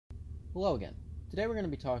Hello again. Today we're going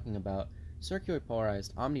to be talking about circular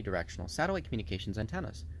polarized omnidirectional satellite communications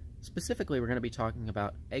antennas. Specifically, we're going to be talking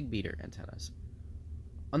about Eggbeater antennas.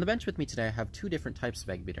 On the bench with me today I have two different types of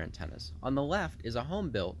Eggbeater antennas. On the left is a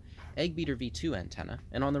home-built Eggbeater V2 antenna,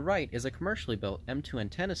 and on the right is a commercially built M2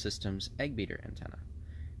 Antenna Systems Eggbeater antenna.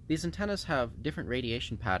 These antennas have different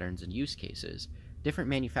radiation patterns and use cases, different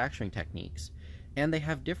manufacturing techniques, and they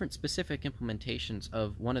have different specific implementations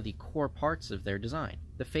of one of the core parts of their design,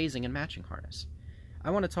 the phasing and matching harness.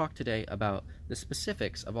 I want to talk today about the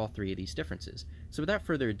specifics of all three of these differences. So without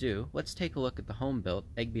further ado, let's take a look at the home-built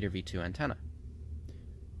Eggbeater V2 antenna.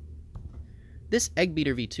 This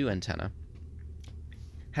Eggbeater V2 antenna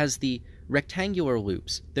has the rectangular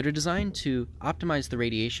loops that are designed to optimize the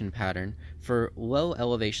radiation pattern for low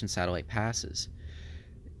elevation satellite passes.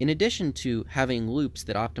 In addition to having loops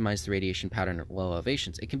that optimize the radiation pattern at low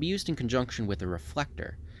elevations, it can be used in conjunction with a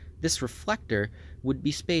reflector. This reflector would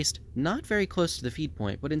be spaced not very close to the feed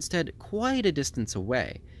point, but instead quite a distance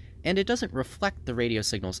away, and it doesn't reflect the radio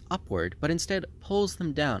signals upward, but instead pulls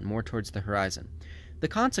them down more towards the horizon. The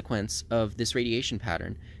consequence of this radiation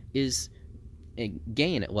pattern is a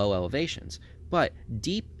gain at low elevations, but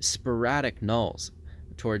deep sporadic nulls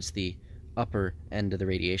towards the upper end of the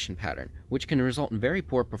radiation pattern, which can result in very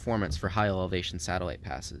poor performance for high elevation satellite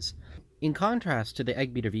passes. In contrast to the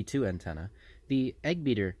Eggbeater V2 antenna, the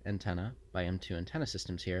Eggbeater antenna by M2 Antenna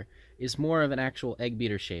Systems here is more of an actual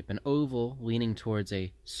Eggbeater shape, an oval leaning towards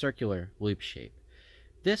a circular loop shape.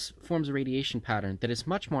 This forms a radiation pattern that is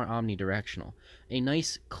much more omnidirectional, a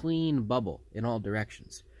nice clean bubble in all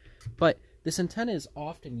directions. But this antenna is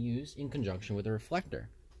often used in conjunction with a reflector,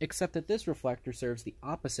 except that this reflector serves the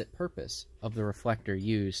opposite purpose of the reflector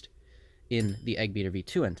used in the Eggbeater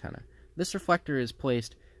V2 antenna. This reflector is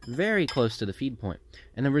placed very close to the feed point,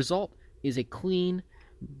 and the result is a clean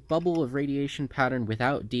bubble of radiation pattern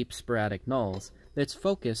without deep sporadic nulls that's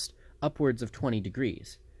focused upwards of 20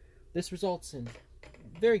 degrees. This results in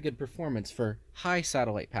very good performance for high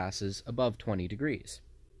satellite passes above 20 degrees.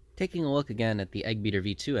 Taking a look again at the Eggbeater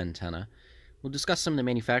V2 antenna, we'll discuss some of the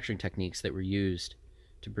manufacturing techniques that were used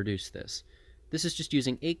to produce this. This is just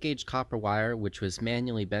using 8-gauge copper wire, which was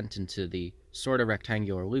manually bent into the sort of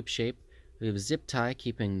rectangular loop shape. We have a zip tie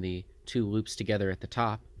keeping the two loops together at the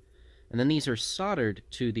top. And then these are soldered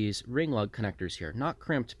to these ring lug connectors here, not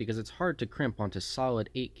crimped because it's hard to crimp onto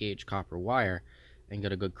solid 8-gauge copper wire and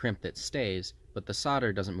get a good crimp that stays, but the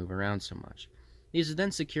solder doesn't move around so much. These are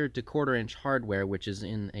then secured to 1/4-inch hardware, which is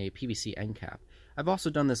in a PVC end cap. I've also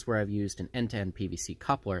done this where I've used an end-to-end PVC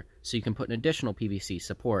coupler, so you can put an additional PVC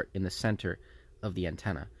support in the center of the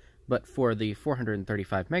antenna. But for the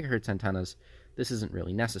 435 MHz antennas, this isn't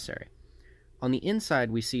really necessary. On the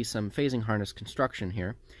inside, we see some phasing harness construction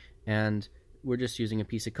here, and we're just using a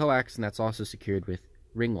piece of coax, and that's also secured with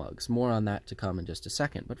ring lugs. More on that to come in just a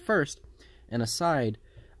second. But first, an aside,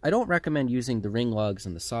 I don't recommend using the ring lugs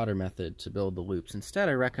and the solder method to build the loops. Instead,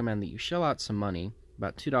 I recommend that you shell out some money,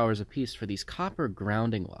 about $2 a piece, for these copper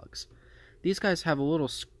grounding lugs. These guys have a little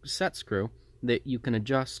set screw that you can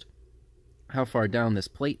adjust how far down this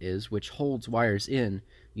plate is, which holds wires in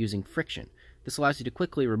using friction. This allows you to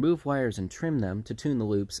quickly remove wires and trim them to tune the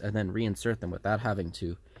loops and then reinsert them without having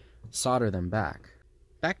to solder them back.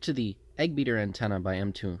 Back to the Eggbeater antenna by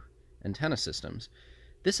M2 Antenna Systems.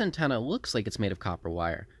 This antenna looks like it's made of copper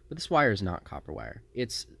wire, but this wire is not copper wire.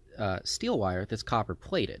 It's steel wire that's copper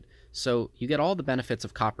plated. So you get all the benefits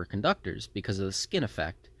of copper conductors because of the skin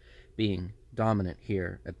effect being dominant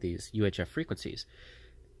here at these UHF frequencies,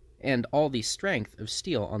 and all the strength of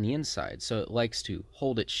steel on the inside, so it likes to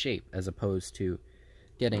hold its shape as opposed to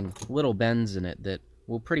getting little bends in it that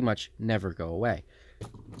will pretty much never go away.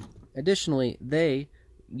 Additionally, they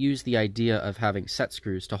use the idea of having set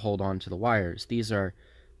screws to hold on to the wires. These are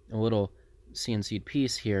a little CNC'd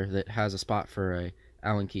piece here that has a spot for a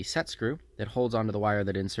Allen key set screw that holds onto the wire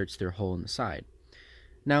that inserts through a hole in the side.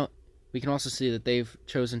 Now, we can also see that they've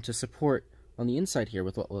chosen to support on the inside here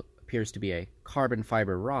with what appears to be a carbon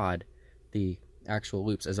fiber rod the actual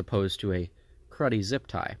loops as opposed to a cruddy zip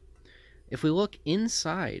tie. If we look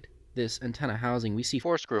inside this antenna housing, we see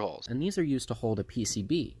 4 screw holes, and these are used to hold a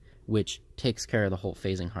PCB, which takes care of the whole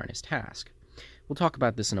phasing harness task. We'll talk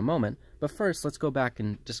about this in a moment, but first let's go back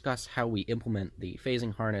and discuss how we implement the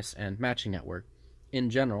phasing harness and matching network in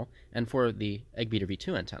general, and for the Eggbeater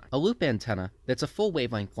V2 antenna. A loop antenna that's a full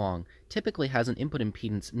wavelength long typically has an input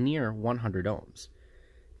impedance near 100 ohms.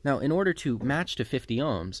 Now, in order to match to 50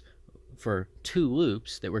 ohms for 2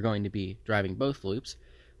 loops that we're going to be driving both loops,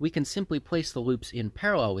 we can simply place the loops in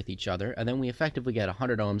parallel with each other, and then we effectively get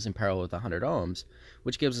 100 ohms in parallel with 100 ohms,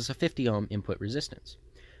 which gives us a 50 ohm input resistance.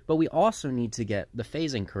 but we also need to get the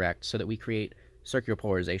phasing correct so that we create circular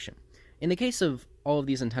polarization. In the case of all of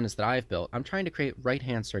these antennas that I've built, I'm trying to create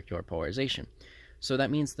right-hand circular polarization. So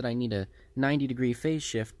that means that I need a 90-degree phase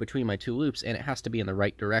shift between my two loops, and it has to be in the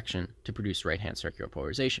right direction to produce right-hand circular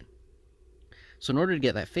polarization. So in order to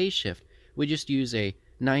get that phase shift, we just use a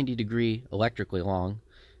 90-degree electrically long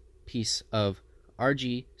piece of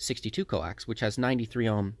RG62 coax, which has 93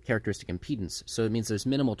 ohm characteristic impedance. So it means there's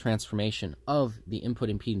minimal transformation of the input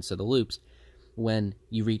impedance of the loops when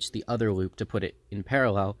you reach the other loop to put it in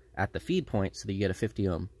parallel at the feed point, so that you get a 50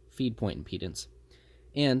 ohm feed point impedance.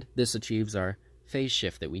 And this achieves our phase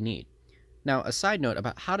shift that we need. Now, a side note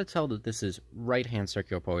about how to tell that this is right-hand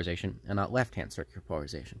circular polarization and not left-hand circular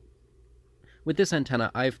polarization. With this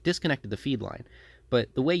antenna, I've disconnected the feed line,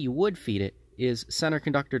 but the way you would feed it is center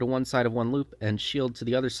conductor to one side of one loop and shield to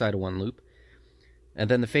the other side of one loop, and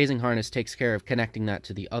then the phasing harness takes care of connecting that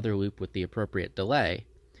to the other loop with the appropriate delay.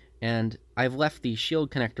 And I've left the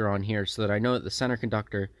shield connector on here so that I know that the center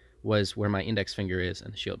conductor was where my index finger is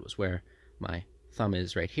and the shield was where my thumb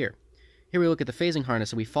is right here. Here we look at the phasing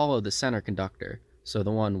harness and we follow the center conductor, so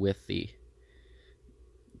the one with the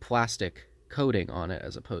plastic coating on it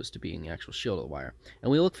as opposed to being the actual shielded wire.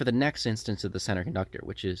 And we look for the next instance of the center conductor,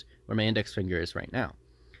 which is where my index finger is right now.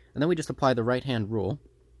 And then we just apply the right-hand rule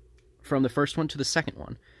from the first one to the second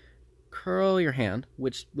one. Curl your hand,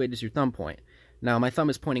 which way does your thumb point? Now my thumb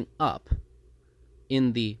is pointing up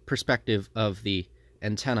in the perspective of the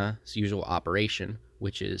antenna's usual operation,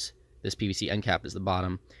 which is this PVC end cap is the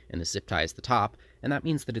bottom and the zip tie is the top, and that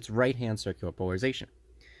means that it's right-hand circular polarization.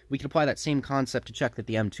 We can apply that same concept to check that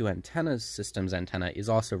the M2 antenna's system's antenna is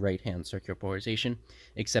also right-hand circular polarization,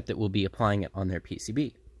 except that we'll be applying it on their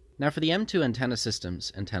PCB. Now for the M2 antenna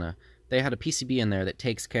system's antenna, they had a PCB in there that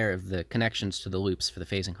takes care of the connections to the loops for the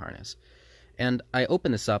phasing harness. And I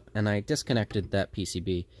opened this up and I disconnected that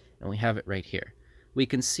PCB, and we have it right here. We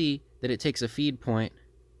can see that it takes a feed point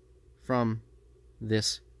from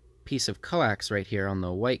this piece of coax right here on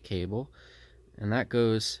the white cable, and that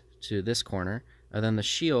goes to this corner, and then the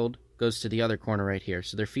shield goes to the other corner right here,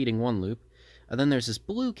 so they're feeding one loop. And then there's this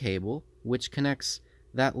blue cable which connects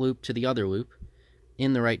that loop to the other loop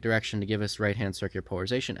in the right direction to give us right-hand circular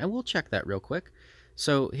polarization, and we'll check that real quick.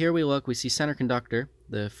 So here we look, we see center conductor.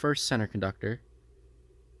 The first center conductor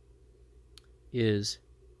is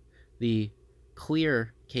the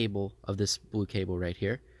clear cable of this blue cable right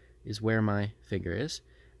here, is where my finger is.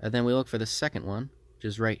 And then we look for the second one, which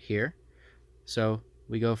is right here. So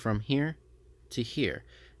we go from here to here.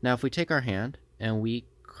 Now if we take our hand and we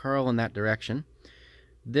curl in that direction,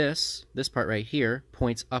 this part right here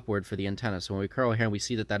points upward for the antenna. So when we curl here, we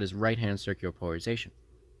see that that is right-hand circular polarization.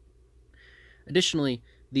 Additionally,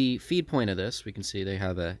 the feed point of this, we can see they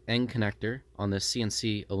have an end connector on this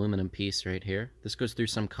CNC aluminum piece right here. This goes through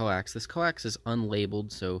some coax. This coax is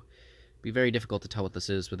unlabeled, so it'd be very difficult to tell what this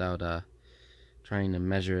is without trying to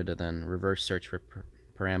measure it and then reverse search for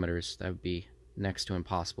parameters. That would be next to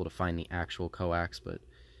impossible to find the actual coax, but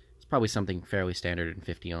it's probably something fairly standard in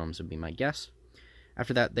 50 ohms would be my guess.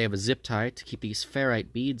 After that, they have a zip tie to keep these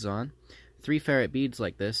ferrite beads on. 3 ferrite beads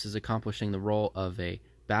like this is accomplishing the role of a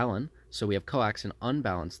balun, so we have coax and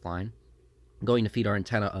unbalanced line going to feed our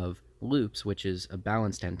antenna of loops, which is a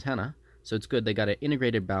balanced antenna. So it's good they got an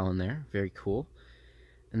integrated balun there, very cool.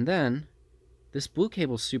 And then this blue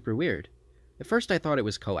cable is super weird. At first I thought it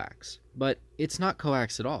was coax, but it's not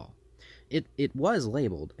coax at all. It was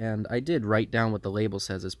labeled, and I did write down what the label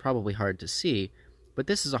says. It's probably hard to see, but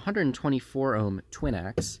this is a 124 ohm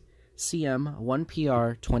twin-ax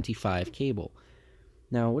CM1PR25 cable.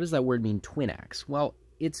 Now, what does that word mean, twin-ax? Well,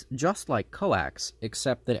 it's just like coax,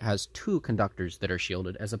 except that it has 2 conductors that are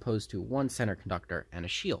shielded as opposed to 1 center conductor and a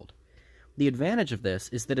shield. The advantage of this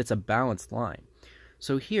is that it's a balanced line.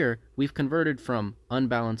 So here, we've converted from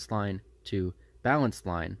unbalanced line to balanced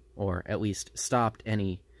line, or at least stopped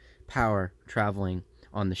any power traveling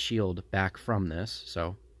on the shield back from this,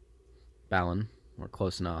 so balun, we're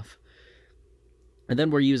close enough. And then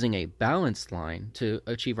we're using a balanced line to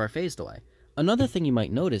achieve our phase delay. Another thing you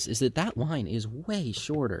might notice is that that line is way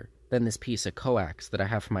shorter than this piece of coax that I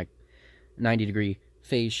have for my 90-degree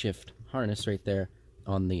phase shift harness right there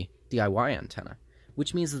on the DIY antenna,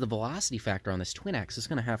 which means that the velocity factor on this twin-ax is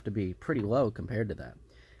going to have to be pretty low compared to that.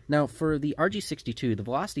 Now, for the RG62, the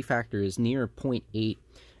velocity factor is near 0.8,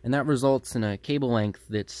 and that results in a cable length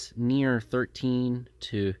that's near 13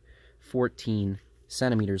 to 14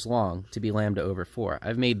 centimeters long to be lambda over 4.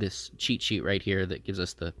 I've made this cheat sheet right here that gives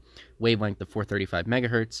us the wavelength of 435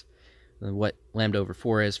 megahertz, what lambda over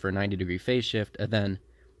 4 is for a 90-degree phase shift, and then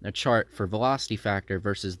a chart for velocity factor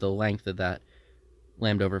versus the length of that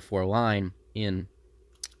lambda over 4 line in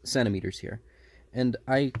centimeters here. And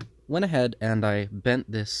I went ahead and I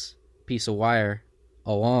bent this piece of wire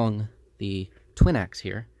along the twin axe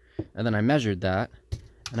here, and then I measured that,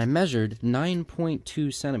 and I measured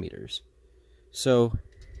 9.2 centimeters. So,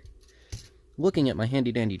 looking at my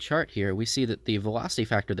handy-dandy chart here, we see that the velocity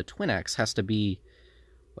factor of the twin axe has to be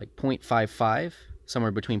like 0.55,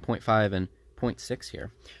 somewhere between 0.5 and 0.6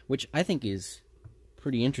 here, which I think is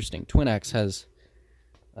pretty interesting. Twin axe has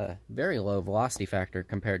a very low velocity factor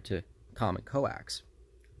compared to common coax.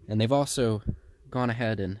 And they've also gone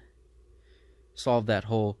ahead and solved that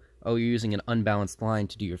whole, oh, you're using an unbalanced line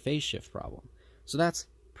to do your phase shift problem. So that's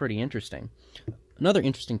pretty interesting. Another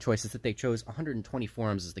interesting choice is that they chose 124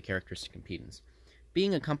 ohms as the characteristic impedance.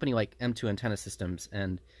 Being a company like M2 Antenna Systems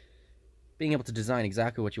and being able to design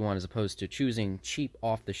exactly what you want as opposed to choosing cheap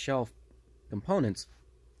off-the-shelf components,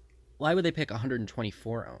 why would they pick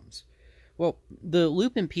 124 ohms? Well, the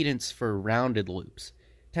loop impedance for rounded loops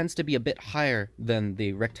tends to be a bit higher than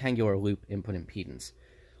the rectangular loop input impedance.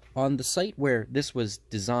 On the site where this was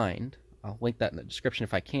designed, I'll link that in the description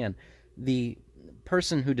if I can, the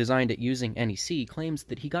person who designed it using NEC claims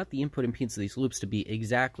that he got the input impedance of these loops to be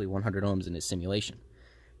exactly 100 ohms in his simulation.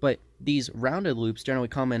 But these rounded loops generally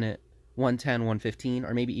come in at 110, 115,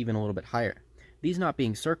 or maybe even a little bit higher. These not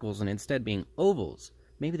being circles and instead being ovals,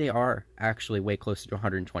 maybe they are actually way closer to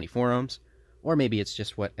 124 ohms, or maybe it's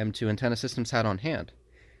just what M2 Antenna Systems had on hand.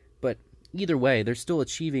 But either way, they're still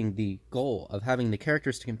achieving the goal of having the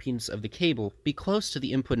characteristic impedance of the cable be close to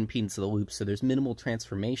the input impedance of the loop, so there's minimal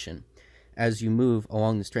transformation as you move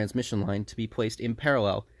along this transmission line to be placed in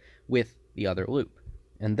parallel with the other loop.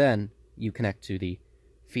 And then you connect to the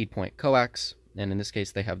feed point coax, and in this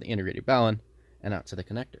case they have the integrated balun, and out to the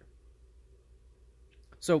connector.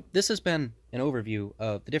 So this has been an overview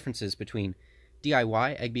of the differences between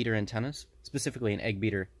DIY Eggbeater antennas, specifically an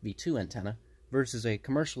Eggbeater V2 antenna, versus a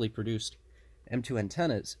commercially produced M2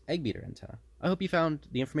 Antenna's Eggbeater antenna. I hope you found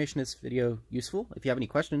the information in this video useful. If you have any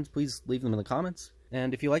questions, please leave them in the comments.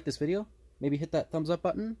 And if you like this video, maybe hit that thumbs up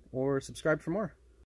button or subscribe for more.